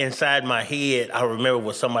like, inside my head, I remember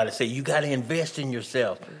what somebody said, "You got to invest in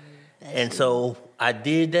yourself." And so I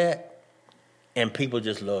did that, and people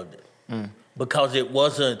just loved it. Because it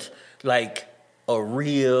wasn't like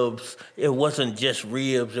ribs. It wasn't just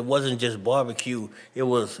ribs. It wasn't just barbecue. It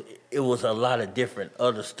was a lot of different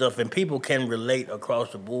other stuff, and people can relate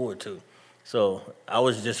across the board too. So I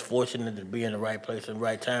was just fortunate to be in the right place at the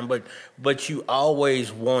right time. But you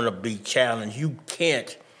always want to be challenged. You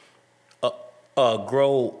can't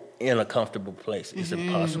grow in a comfortable place. It's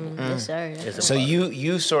impossible. Yes, sir. So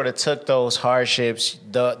you sort of took those hardships,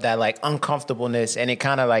 that like uncomfortableness, and it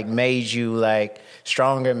kind of like made you like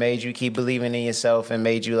stronger, made you keep believing in yourself, and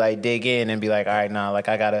made you like dig in and be like, all right, nah, like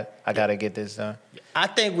I gotta get this done. I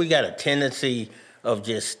think we got a tendency of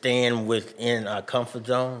just staying within our comfort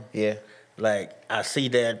zone. Yeah. Like, I see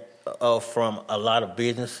that from a lot of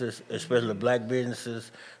businesses, especially black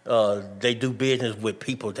businesses. They do business with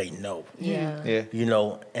people they know. Yeah. Yeah. You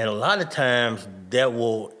know, and a lot of times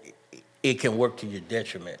it can work to your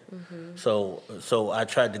detriment. Mm-hmm. So I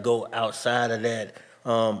tried to go outside of that.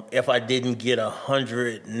 If I didn't get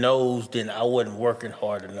 100 no's, then I wasn't working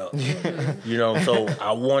hard enough. Mm-hmm. You know, so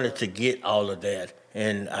I wanted to get all of that.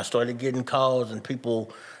 And I started getting calls, and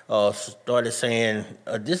people started saying,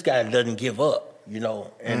 this guy doesn't give up, you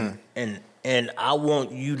know, and I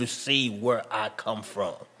want you to see where I come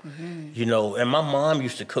from. Mm-hmm. You know, and my mom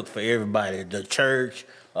used to cook for everybody, the church,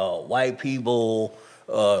 white people,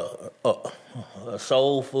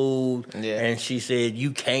 soul food. Yeah. And she said,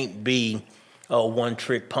 you can't be a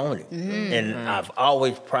one-trick pony. Mm-hmm. And I've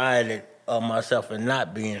always prided myself in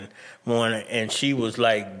not being one. And she was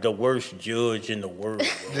like the worst judge in the world.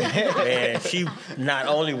 And she not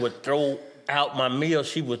only would throw out my meals,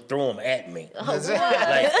 she would throw them at me.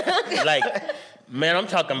 Oh, like, man, I'm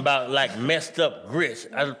talking about like messed up grits.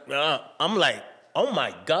 I'm like, oh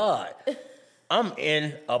my God, I'm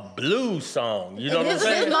in a blues song. You know what I'm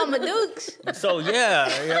saying? Mama Dukes. So yeah.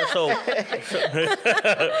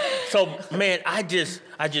 So man, I just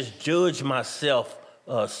judge myself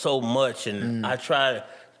so much, and I try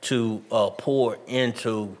to pour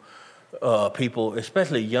into people,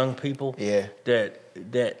 especially young people. Yeah.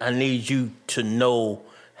 That I need you to know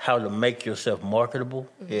how to make yourself marketable.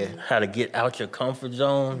 Yeah. How to get out your comfort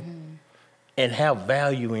zone. Mm-hmm. And have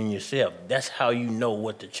value in yourself. That's how you know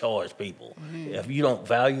what to charge people. Mm-hmm. If you don't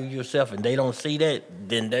value yourself and they don't see that,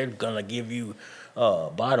 then they're gonna give you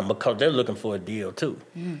bottom because they're looking for a deal too.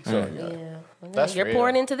 Mm-hmm. So Well, you're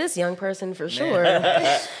pouring into this young person for sure.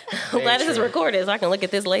 I'm glad this is recorded so I can look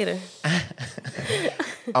at this later.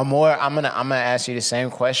 Amor, I'm gonna ask you the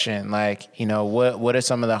same question. Like, you know, what are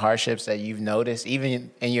some of the hardships that you've noticed,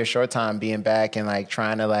 even in your short time being back and like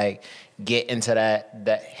trying to like get into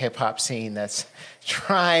that hip hop scene that's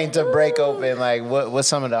trying to break open? Like, what's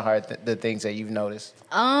some of the things that you've noticed?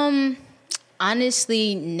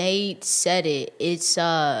 Honestly, Nate said it. It's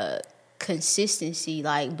consistency,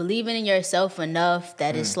 like believing in yourself enough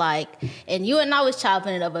that it's like, and you and I was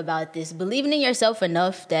chopping it up about this, believing in yourself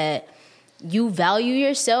enough that you value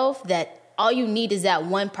yourself, that all you need is that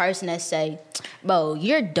one person that say, bro,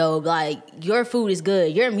 you're dope, like your food is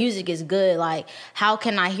good, your music is good, like how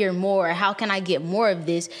can I hear more? How can I get more of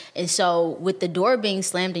this? And so with the door being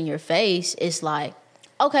slammed in your face, it's like,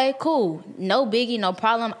 okay, cool, no biggie, no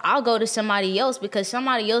problem. I'll go to somebody else because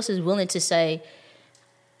somebody else is willing to say,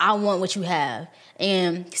 I want what you have.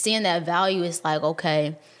 And seeing that value is like,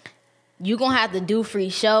 okay, you're going to have to do free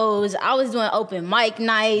shows. I was doing open mic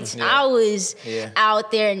nights. Yeah. I was out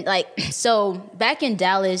there. And like, so back in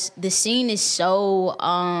Dallas, the scene is so,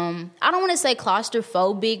 I don't want to say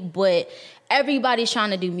claustrophobic, but everybody's trying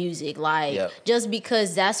to do music. Like, just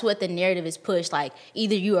because that's what the narrative is pushed. Like,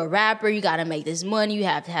 either you a rapper, you got to make this money, you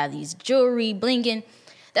have to have these jewelry, blinking.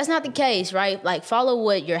 That's not the case, right? Like, follow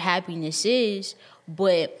what your happiness is.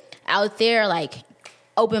 But out there, like,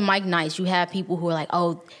 open mic nights, you have people who are like,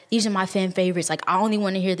 oh, these are my fan favorites. Like, I only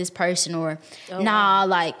want to hear this person. Or, nah,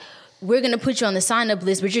 like, we're going to put you on the sign-up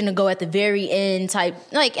list, but you're going to go at the very end type.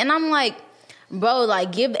 Like, and I'm like, bro,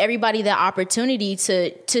 like, give everybody that opportunity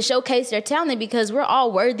to showcase their talent because we're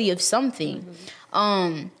all worthy of something.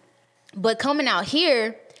 Mm-hmm. But coming out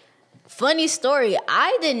here, funny story,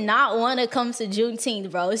 I did not want to come to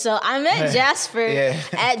Juneteenth, bro. So I met Jasper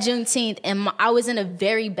at Juneteenth, and I was in a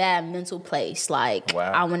very bad mental place. Like,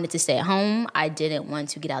 I wanted to stay at home. I didn't want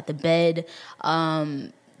to get out the bed.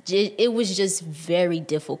 It was just very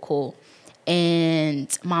difficult.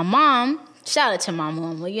 And my mom, shout out to my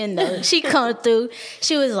mama, you know, she come through.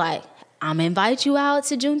 She was like, I'm going to invite you out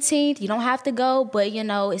to Juneteenth. You don't have to go, but, you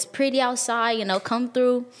know, it's pretty outside, you know, come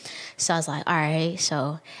through. So I was like, all right.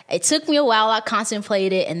 So it took me a while. I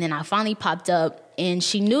contemplated, and then I finally popped up, and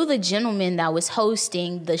she knew the gentleman that was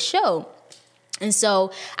hosting the show. And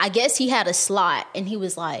so I guess he had a slot, and he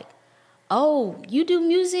was like, oh, you do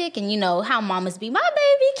music? And you know how mamas be, my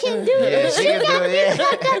baby can do it. She can do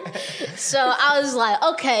it. So I was like,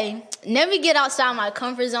 okay, let me get outside my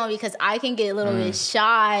comfort zone because I can get a little bit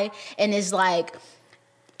shy. And it's like,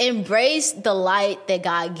 embrace the light that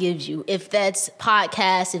God gives you. If that's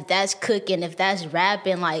podcast, if that's cooking, if that's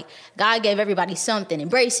rapping, like God gave everybody something,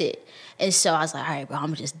 embrace it. And so I was like, all right, bro, I'm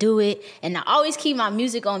gonna just do it. And I always keep my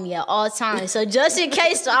music on me at all times. So just in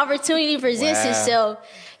case the opportunity presents itself,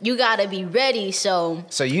 you gotta be ready. So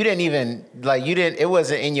you didn't even it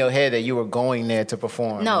wasn't in your head that you were going there to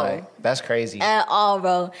perform. No. Like, that's crazy. At all,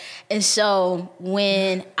 bro. And so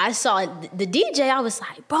when I saw the DJ, I was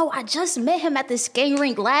like, bro, I just met him at the skating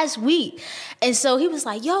rink last week. And so he was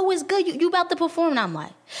like, yo, what's good? You about to perform? And I'm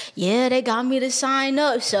like, yeah, they got me to sign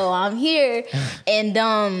up, so I'm here. And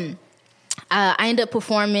I ended up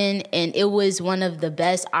performing, and it was one of the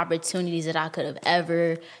best opportunities that I could have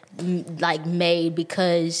ever made,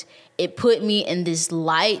 because it put me in this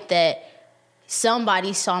light that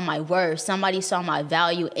somebody saw my worth, somebody saw my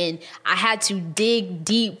value, and I had to dig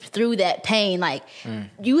deep through that pain.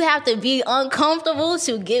 You have to be uncomfortable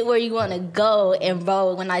to get where you want to go. And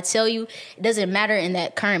bro, when I tell you, it doesn't matter in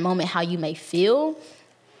that current moment how you may feel.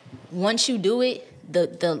 Once you do it,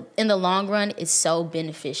 in the long run, it's so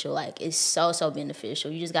beneficial. It's so beneficial.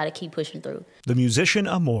 You just got to keep pushing through. The musician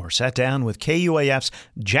Amor sat down with KUAF's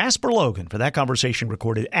Jasper Logan for that conversation,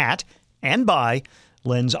 recorded at and by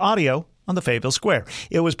Lens Audio on the Fayetteville Square.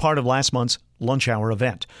 It was part of last month's lunch hour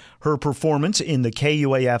event. Her performance in the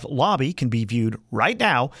KUAF lobby can be viewed right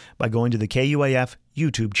now by going to the KUAF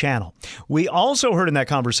YouTube channel. We also heard in that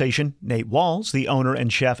conversation Nate Walls, the owner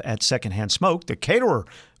and chef at Secondhand Smoke, the caterer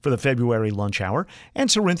for the February lunch hour, and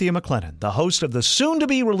Cerinthia McLennan, the host of the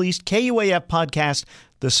soon-to-be-released KUAF podcast,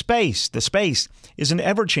 The Space. The Space is an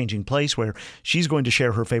ever-changing place where she's going to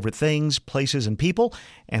share her favorite things, places, and people,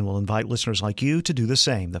 and will invite listeners like you to do the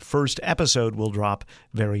same. The first episode will drop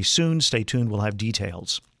very soon. Stay tuned. We'll have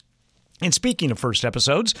details. And speaking of first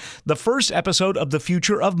episodes, the first episode of The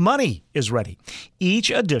Future of Money is ready. Each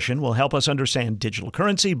edition will help us understand digital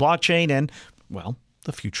currency, blockchain, and, well,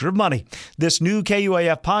 the future of money. This new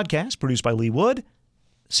KUAF podcast, produced by Lee Wood,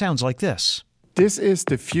 sounds like this. This is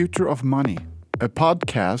The Future of Money, a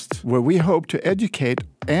podcast where we hope to educate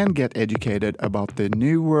and get educated about the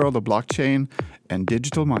new world of blockchain and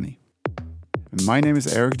digital money. My name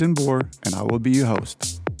is Eric Denboer, and I will be your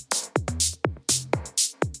host.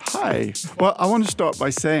 Hi. Well, I want to start by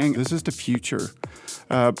saying this is the future.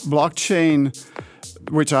 Blockchain,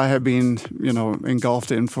 which I have been,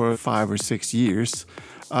 engulfed in for 5 or 6 years,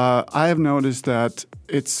 I have noticed that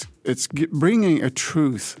it's bringing a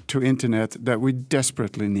truth to internet that we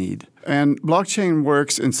desperately need. And blockchain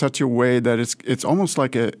works in such a way that it's almost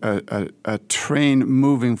like a train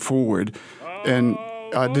moving forward. And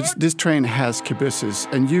this train has cabooses,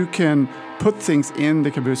 and you can put things in the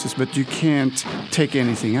cabooses, but you can't take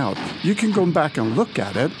anything out. You can go back and look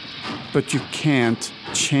at it, but you can't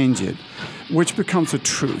change it, which becomes a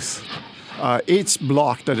truth. Each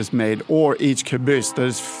block that is made, or each caboose that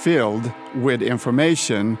is filled with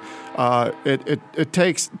information, it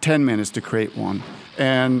takes 10 minutes to create one.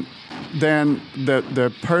 And then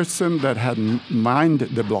the person that had mined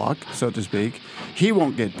the block, so to speak, he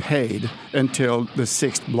won't get paid until the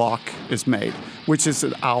 6th block is made, which is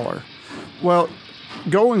an hour. Well,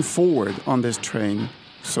 going forward on this train,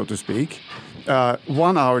 so to speak,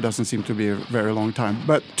 1 hour doesn't seem to be a very long time.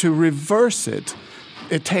 But to reverse it,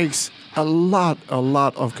 it takes a lot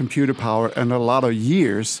of computer power and a lot of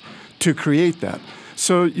years to create that.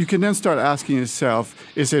 So you can then start asking yourself,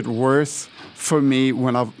 is it worth for me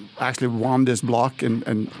when I've actually won this block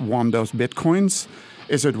and won those Bitcoins?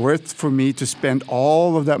 Is it worth for me to spend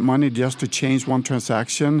all of that money just to change one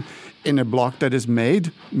transaction in a block that is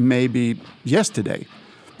made maybe yesterday?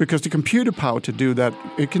 Because the computer power to do that,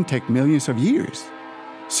 it can take millions of years.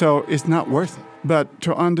 So it's not worth it. But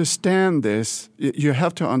to understand this, you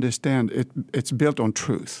have to understand it's built on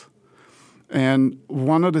truth. And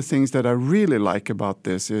one of the things that I really like about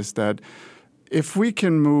this is that if we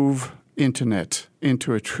can move internet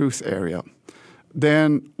into a truth area,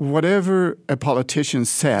 then whatever a politician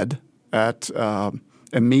said at a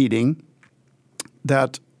meeting,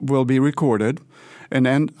 that will be recorded and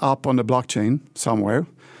end up on the blockchain somewhere.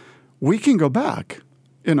 We can go back,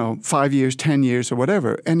 5 years, 10 years or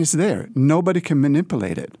whatever, and it's there. Nobody can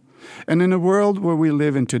manipulate it. And in a world where we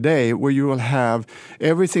live in today, where you will have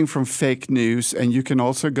everything from fake news, and you can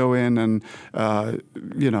also go in and,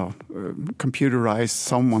 computerize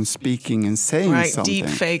someone speaking and saying something. Deep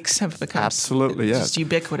fakes have become just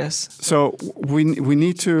ubiquitous. So we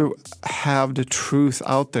need to have the truth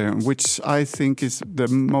out there, which I think is the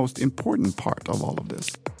most important part of all of this.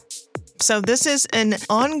 So this is an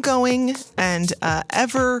ongoing and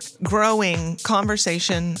ever-growing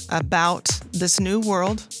conversation about this new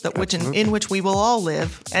world in which we will all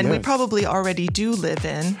live, and we probably already do live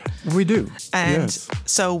in. We do, and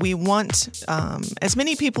so we want as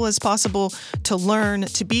many people as possible to learn,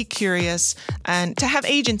 to be curious, and to have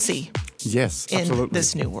agency Yes, in absolutely.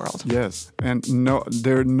 this new world. Yes, and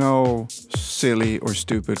there are no silly or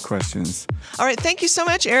stupid questions. All right, thank you so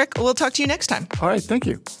much, Eric. We'll talk to you next time. All right, thank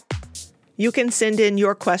you. You can send in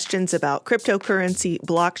your questions about cryptocurrency,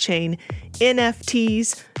 blockchain,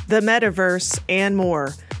 NFTs, the metaverse, and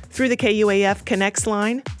more through the KUAF Connects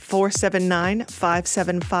line,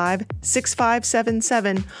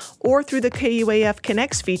 479-575-6577, or through the KUAF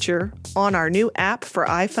Connects feature on our new app for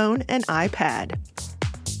iPhone and iPad.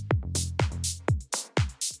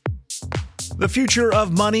 The Future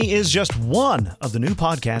of Money is just one of the new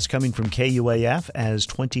podcasts coming from KUAF as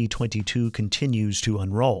 2022 continues to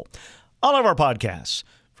unroll. All of our podcasts,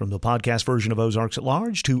 from the podcast version of Ozarks at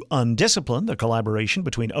Large to Undisciplined, the collaboration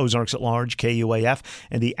between Ozarks at Large, KUAF,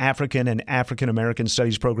 and the African and African American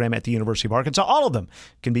Studies program at the University of Arkansas, all of them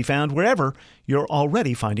can be found wherever you're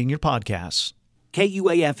already finding your podcasts.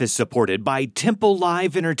 KUAF is supported by Temple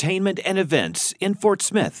Live Entertainment and Events in Fort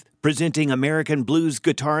Smith, presenting American blues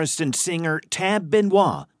guitarist and singer Tab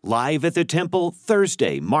Benoit live at the Temple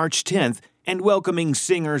Thursday, March 10th, and welcoming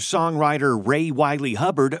singer-songwriter Ray Wiley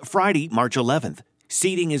Hubbard Friday, March 11th.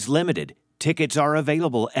 Seating is limited. Tickets are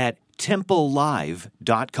available at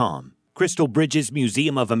templelive.com. Crystal Bridges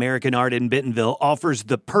Museum of American Art in Bentonville offers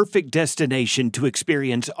the perfect destination to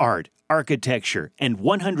experience art, architecture, and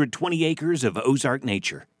 120 acres of Ozark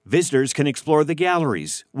nature. Visitors can explore the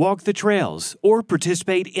galleries, walk the trails, or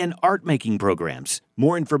participate in art-making programs.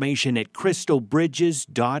 More information at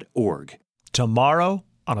crystalbridges.org. Tomorrow,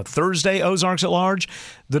 on a Thursday, Ozarks at Large,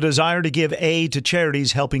 the desire to give aid to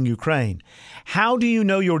charities helping Ukraine. How do you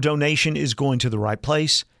know your donation is going to the right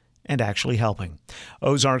place and actually helping?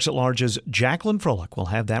 Ozarks at Large's Jacqueline Froelich will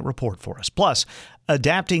have that report for us. Plus,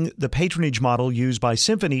 adapting the patronage model used by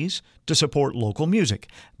symphonies to support local music.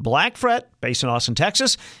 Black Fret, based in Austin,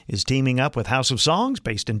 Texas, is teaming up with House of Songs,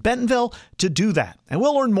 based in Bentonville, to do that. And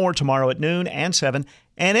we'll learn more tomorrow at noon and 7,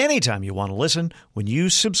 and anytime you want to listen when you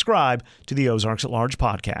subscribe to the Ozarks at Large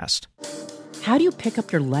podcast. How do you pick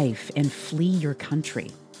up your life and flee your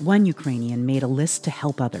country? One Ukrainian made a list to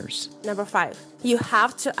help others. Number 5, you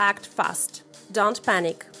have to act fast. Don't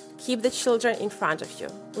panic. Keep the children in front of you.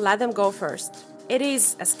 Let them go first. It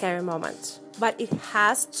is a scary moment, but it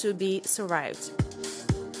has to be survived.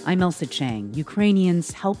 I'm Elsa Chang,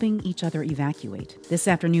 Ukrainians helping each other evacuate. This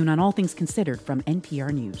afternoon on All Things Considered from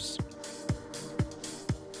NPR News.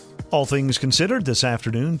 All Things Considered this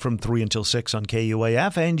afternoon from 3 until 6 on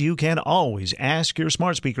KUAF, and you can always ask your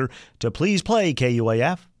smart speaker to please play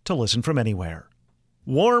KUAF to listen from anywhere.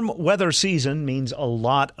 Warm weather season means a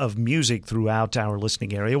lot of music throughout our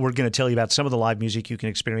listening area. We're going to tell you about some of the live music you can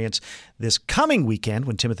experience this coming weekend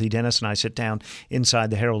when Timothy Dennis and I sit down inside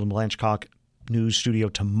the Harold and Blanchcock News Studio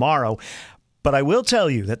tomorrow. But I will tell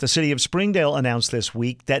you that the city of Springdale announced this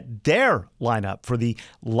week that their lineup for the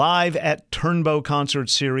Live at Turnbow concert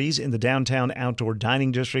series in the downtown outdoor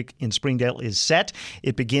dining district in Springdale is set.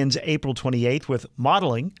 It begins April 28th with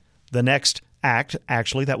Modeling, the next act,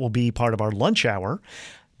 actually, that will be part of our lunch hour.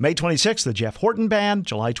 May 26th, the Jeff Horton Band.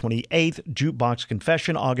 July 28th, Jukebox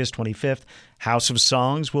Confession. August 25th, House of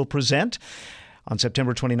Songs will present. On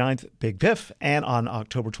September 29th, Big Piff, and on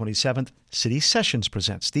October 27th, City Sessions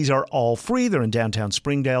presents. These are all free. They're in downtown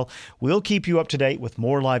Springdale. We'll keep you up to date with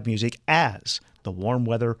more live music as the warm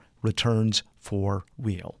weather returns for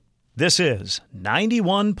real. This is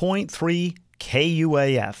 91.3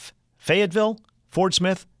 KUAF, Fayetteville, Fort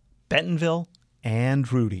Smith, Bentonville,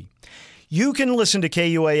 and Rudy. You can listen to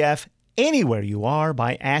KUAF anywhere you are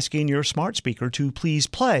by asking your smart speaker to please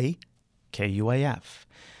play KUAF.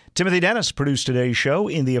 Timothy Dennis produced today's show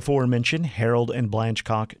in the aforementioned Harold and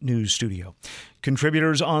Blanchcock News Studio.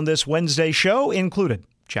 Contributors on this Wednesday show included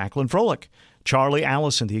Jacqueline Froelich, Charlie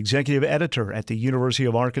Allison, the executive editor at the University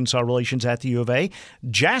of Arkansas Relations at the U of A,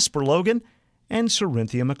 Jasper Logan, and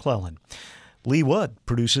Cerinthia McClellan. Lee Wood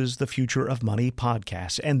produces the Future of Money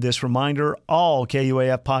podcast. And this reminder, all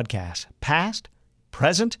KUAF podcasts, past,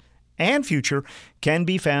 present, and future, can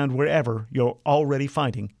be found wherever you're already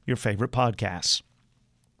finding your favorite podcasts.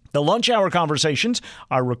 The lunch hour conversations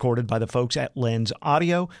are recorded by the folks at Lens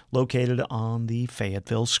Audio, located on the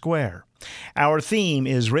Fayetteville Square. Our theme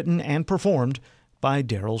is written and performed by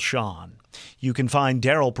Daryl Shawn. You can find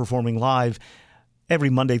Daryl performing live every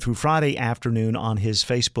Monday through Friday afternoon on his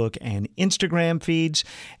Facebook and Instagram feeds,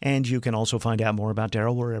 and you can also find out more about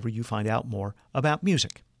Daryl wherever you find out more about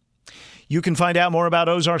music. You can find out more about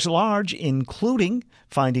Ozarks at Large, including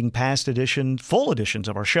finding past full editions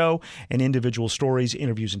of our show, and individual stories,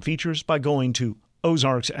 interviews, and features by going to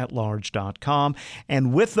ozarksatlarge.com.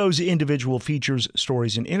 And with those individual features,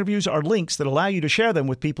 stories, and interviews are links that allow you to share them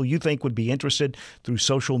with people you think would be interested through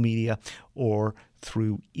social media or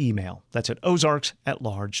through email. That's at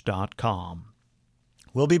ozarksatlarge.com.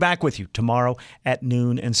 We'll be back with you tomorrow at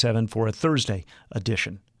noon and 7 for a Thursday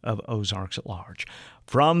edition of Ozarks at Large.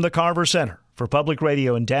 From the Carver Center for Public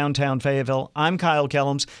Radio in downtown Fayetteville, I'm Kyle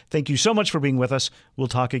Kellums. Thank you so much for being with us. We'll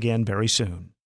talk again very soon.